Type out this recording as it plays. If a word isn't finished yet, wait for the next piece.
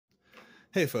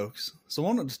Hey folks, so I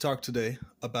wanted to talk today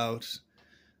about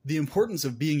the importance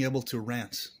of being able to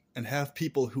rant and have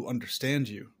people who understand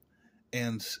you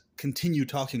and continue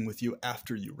talking with you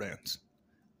after you rant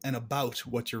and about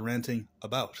what you're ranting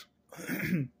about.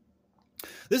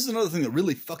 This is another thing that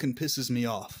really fucking pisses me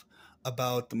off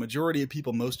about the majority of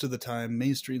people most of the time,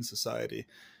 mainstream society.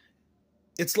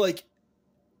 It's like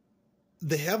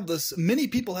many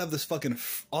people have this fucking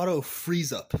auto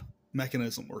freeze up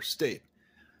mechanism or state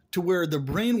to where the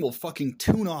brain will fucking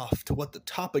tune off to what the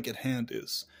topic at hand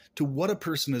is, to what a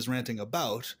person is ranting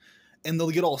about, and they'll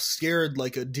get all scared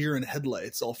like a deer in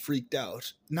headlights, all freaked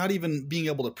out, not even being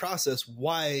able to process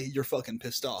why you're fucking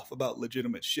pissed off about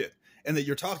legitimate shit, and that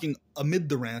you're talking amid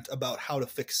the rant about how to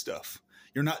fix stuff.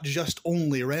 You're not just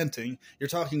only ranting, you're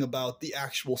talking about the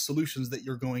actual solutions that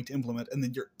you're going to implement, and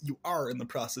then you are in the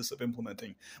process of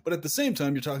implementing. But at the same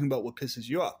time, you're talking about what pisses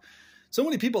you off. So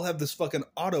many people have this fucking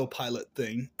autopilot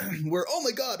thing where, oh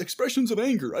my god, expressions of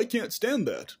anger, I can't stand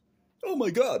that. Oh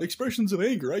my god, expressions of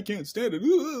anger, I can't stand it.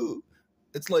 Ooh.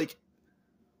 It's like,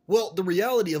 well, the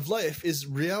reality of life is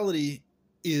reality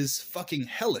is fucking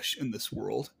hellish in this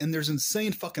world, and there's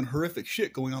insane fucking horrific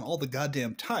shit going on all the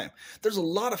goddamn time. There's a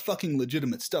lot of fucking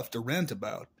legitimate stuff to rant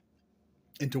about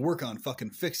and to work on fucking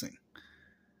fixing.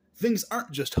 Things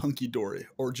aren't just hunky-dory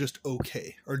or just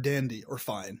okay or dandy or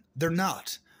fine. They're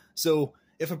not. So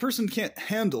if a person can't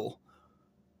handle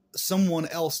someone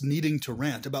else needing to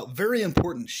rant about very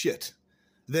important shit,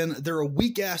 then they're a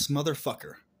weak-ass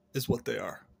motherfucker is what they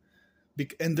are.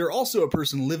 And they're also a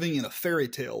person living in a fairy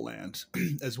tale land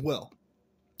as well.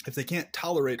 If they can't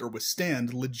tolerate or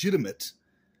withstand legitimate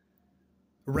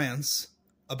rants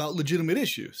about legitimate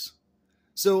issues.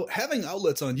 So having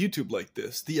outlets on YouTube like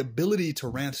this, the ability to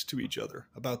rant to each other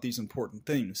about these important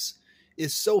things,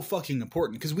 is so fucking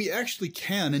important because we actually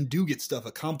can and do get stuff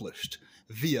accomplished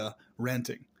via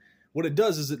ranting. What it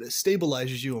does is it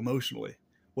stabilizes you emotionally.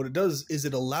 What it does is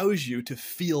it allows you to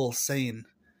feel sane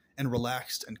and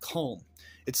relaxed and calm.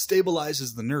 It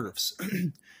stabilizes the nerves.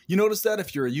 You notice that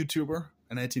if you're a YouTuber,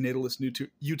 an antinatalist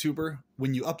YouTuber,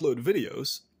 when you upload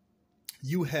videos,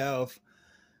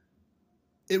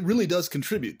 it really does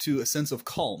contribute to a sense of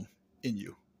calm in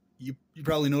you. You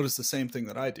probably notice the same thing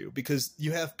that I do, because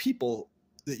you have people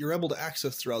that you're able to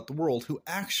access throughout the world who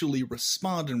actually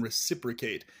respond and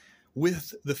reciprocate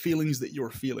with the feelings that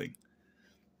you're feeling.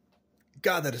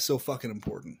 God, that is so fucking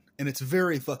important. And it's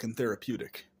very fucking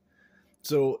therapeutic.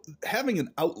 So having an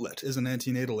outlet as an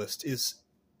antinatalist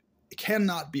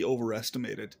cannot be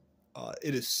overestimated.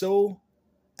 It is so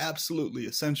absolutely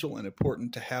essential and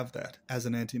important to have that as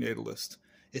an antinatalist,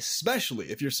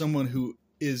 especially if you're someone who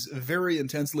is very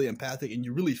intensely empathic and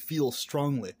you really feel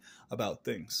strongly about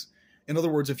things. In other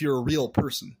words, if you're a real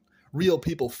person, real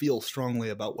people feel strongly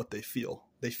about what they feel.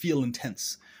 They feel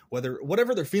intense.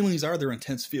 Whatever their feelings are, they're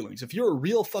intense feelings. If you're a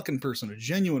real fucking person, a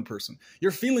genuine person, your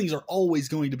feelings are always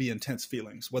going to be intense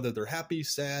feelings. Whether they're happy,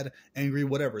 sad, angry,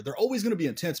 whatever. They're always going to be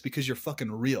intense because you're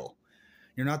fucking real.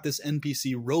 You're not this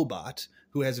NPC robot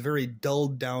who has very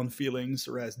dulled down feelings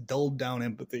or has dulled down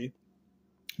empathy.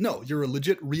 No, you're a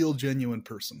legit, real, genuine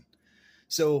person.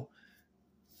 So,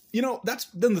 that's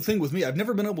then the thing with me. I've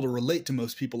never been able to relate to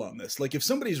most people on this. Like, if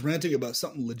somebody's ranting about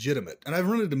something legitimate, and I've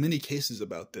run into many cases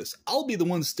about this, I'll be the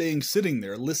one sitting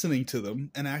there, listening to them,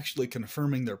 and actually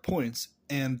confirming their points,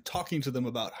 and talking to them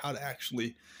about how to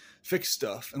actually fix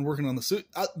stuff, and working on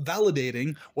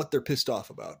validating what they're pissed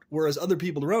off about. Whereas other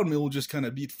people around me will just kind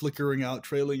of be flickering out,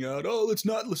 trailing out. Oh, let's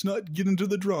not get into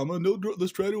the drama. No,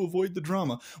 let's try to avoid the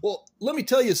drama. Well, let me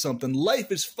tell you something.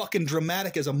 Life is fucking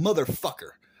dramatic as a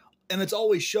motherfucker. And it's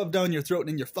always shoved down your throat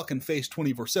and in your fucking face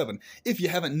 24/7. If you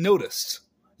haven't noticed,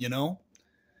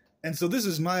 And so this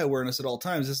is my awareness at all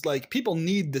times. It's like people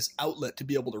need this outlet to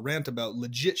be able to rant about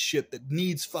legit shit that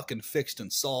needs fucking fixed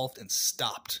and solved and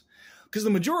stopped. Because the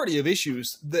majority of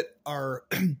issues that are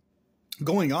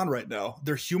going on right now,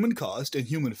 they're human-caused and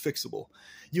human-fixable.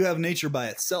 You have nature by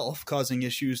itself causing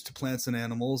issues to plants and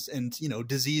animals and,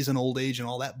 disease and old age and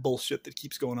all that bullshit that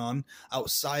keeps going on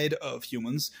outside of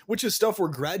humans, which is stuff we're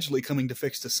gradually coming to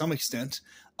fix to some extent,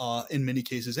 in many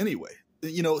cases anyway.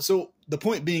 So the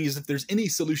point being is if there's any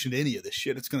solution to any of this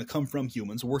shit, it's going to come from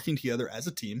humans working together as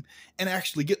a team and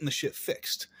actually getting the shit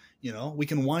fixed. We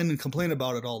can whine and complain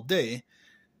about it all day,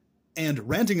 and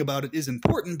ranting about it is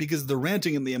important because the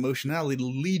ranting and the emotionality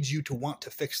leads you to want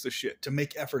to fix the shit, to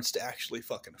make efforts to actually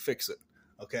fucking fix it,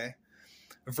 okay?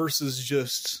 Versus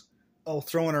just,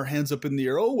 throwing our hands up in the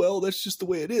air, well, that's just the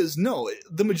way it is. No,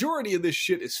 the majority of this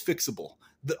shit is fixable.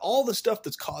 All the stuff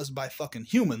that's caused by fucking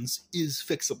humans is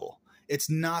fixable. It's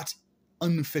not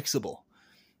unfixable.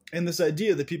 And this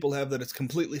idea that people have that it's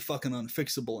completely fucking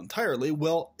unfixable entirely,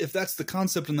 well, if that's the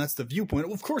concept and that's the viewpoint,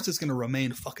 well, of course it's going to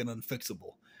remain fucking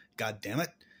unfixable. God damn it.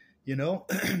 You know?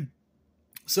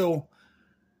 So,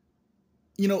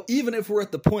 you know, even if we're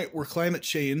at the point where climate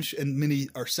change, and many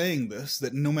are saying this,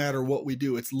 that no matter what we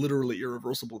do, it's literally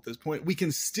irreversible at this point, we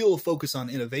can still focus on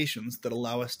innovations that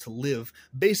allow us to live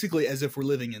basically as if we're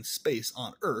living in space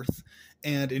on Earth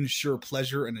and ensure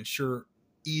pleasure and ensure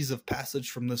ease of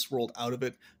passage from this world out of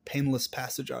it, painless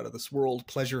passage out of this world,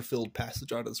 pleasure-filled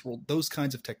passage out of this world, those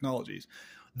kinds of technologies.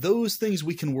 Those things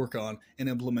we can work on and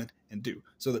implement and do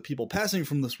so that people passing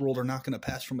from this world are not going to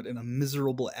pass from it in a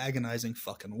miserable, agonizing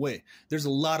fucking way. There's a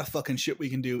lot of fucking shit we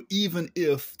can do. Even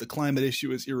if the climate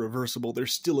issue is irreversible,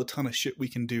 there's still a ton of shit we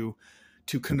can do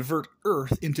to convert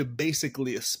Earth into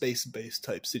basically a space-based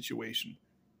type situation.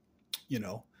 You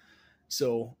know?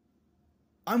 So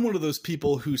I'm one of those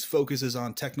people whose focus is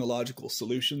on technological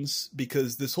solutions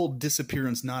because this whole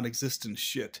disappearance, non-existent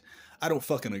shit, I don't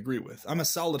fucking agree with. I'm a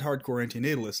solid hardcore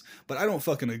antinatalist, but I don't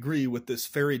fucking agree with this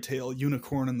fairy tale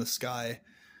unicorn in the sky.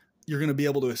 You're going to be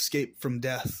able to escape from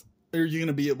death, or you're going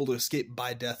to be able to escape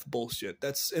by death bullshit.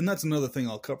 That's another thing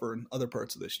I'll cover in other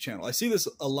parts of this channel. I see this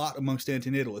a lot amongst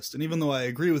antinatalists, and even though I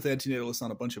agree with antinatalists on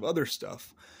a bunch of other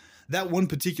stuff, that one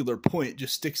particular point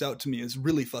just sticks out to me as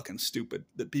really fucking stupid,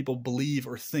 that people believe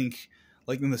or think,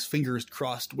 like in this fingers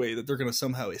crossed way, that they're going to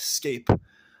somehow escape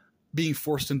being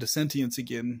forced into sentience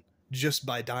again just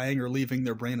by dying or leaving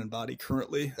their brain and body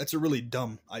currently. That's a really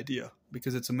dumb idea,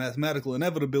 because it's a mathematical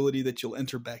inevitability that you'll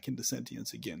enter back into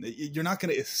sentience again. You're not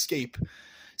going to escape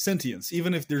sentience.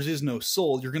 Even if there is no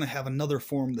soul, you're going to have another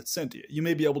form that's sentient. You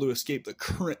may be able to escape the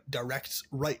current direct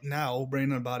right now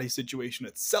brain and body situation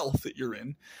itself that you're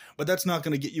in, but that's not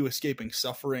going to get you escaping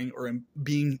suffering or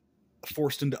being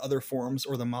forced into other forms,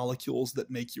 or the molecules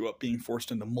that make you up being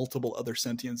forced into multiple other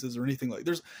sentiences or anything like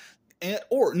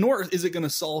nor is it going to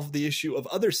solve the issue of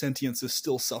other sentiences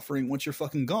still suffering once you're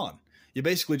fucking gone. You're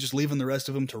basically just leaving the rest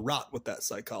of them to rot with that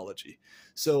psychology.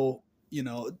 So, you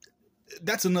know,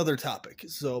 that's another topic.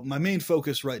 So my main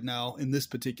focus right now in this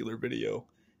particular video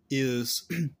is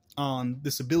on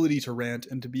this ability to rant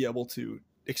and to be able to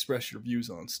express your views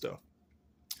on stuff,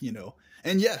 you know.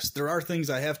 And yes, there are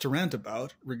things I have to rant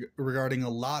about regarding a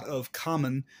lot of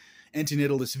common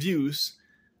antinatalist views,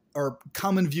 or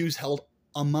common views held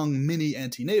among many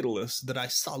antinatalists that I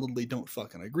solidly don't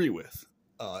fucking agree with,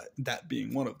 that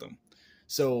being one of them.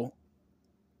 So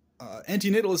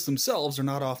antinatalists themselves are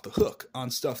not off the hook on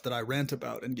stuff that I rant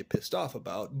about and get pissed off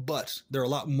about, but they're a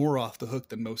lot more off the hook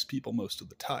than most people most of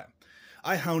the time.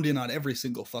 I hound in on every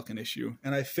single fucking issue,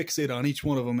 and I fixate on each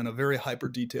one of them in a very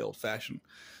hyper-detailed fashion.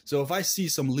 So if I see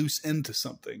some loose end to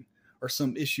something, or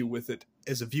some issue with it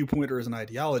as a viewpoint or as an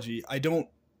ideology, I don't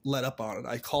let up on it.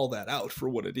 I call that out for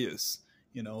what it is,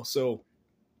 you know, so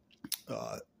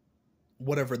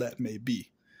whatever that may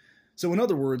be. So in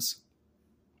other words,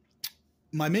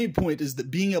 my main point is that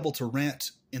being able to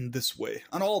rant in this way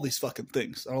on all these fucking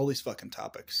things, on all these fucking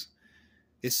topics,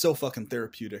 is so fucking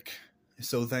therapeutic.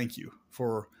 So thank you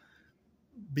for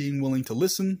being willing to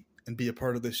listen and be a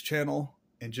part of this channel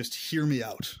and just hear me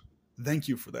out. Thank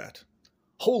you for that.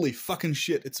 Holy fucking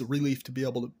shit, it's a relief to be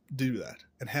able to do that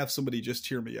and have somebody just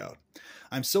hear me out.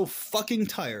 I'm so fucking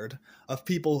tired of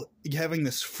people having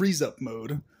this freeze up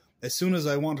mode as soon as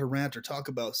I want to rant or talk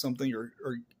about something or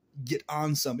get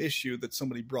on some issue that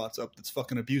somebody brought up that's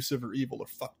fucking abusive or evil or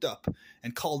fucked up,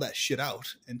 and call that shit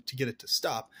out and to get it to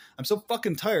stop. I'm so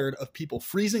fucking tired of people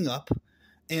freezing up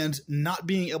and not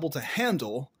being able to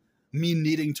handle me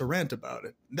needing to rant about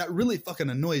it. That really fucking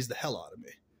annoys the hell out of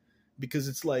me, because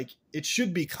it's like, it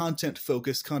should be content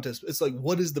focused content. It's like,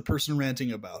 what is the person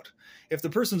ranting about? If the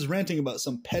person's ranting about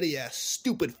some petty ass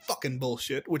stupid fucking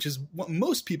bullshit, which is what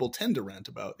most people tend to rant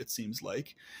about, it seems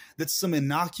like, that's some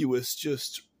innocuous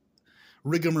just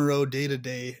rigmarole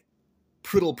day-to-day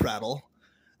prittle prattle,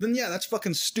 then yeah, that's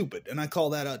fucking stupid, and I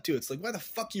call that out too. It's like, why the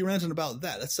fuck are you ranting about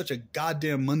that? That's such a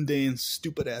goddamn mundane,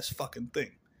 stupid ass fucking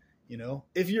thing, you know?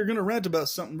 If you're gonna rant about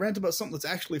something that's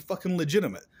actually fucking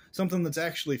legitimate, something that's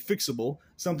actually fixable,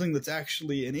 something that's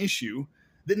actually an issue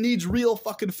that needs real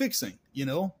fucking fixing, you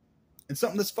know? And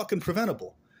something that's fucking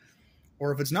preventable.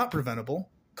 Or if it's not preventable,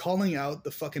 calling out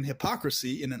the fucking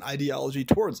hypocrisy in an ideology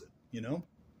towards it, you know?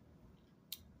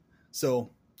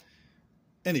 So,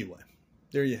 anyway,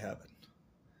 there you have it.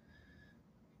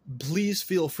 Please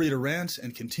feel free to rant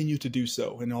and continue to do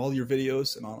so in all your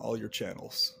videos and on all your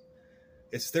channels.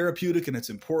 It's therapeutic and it's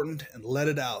important, and let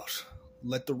it out.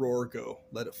 Let the roar go.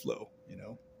 Let it flow, you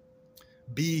know?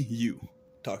 Be you.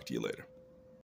 Talk to you later.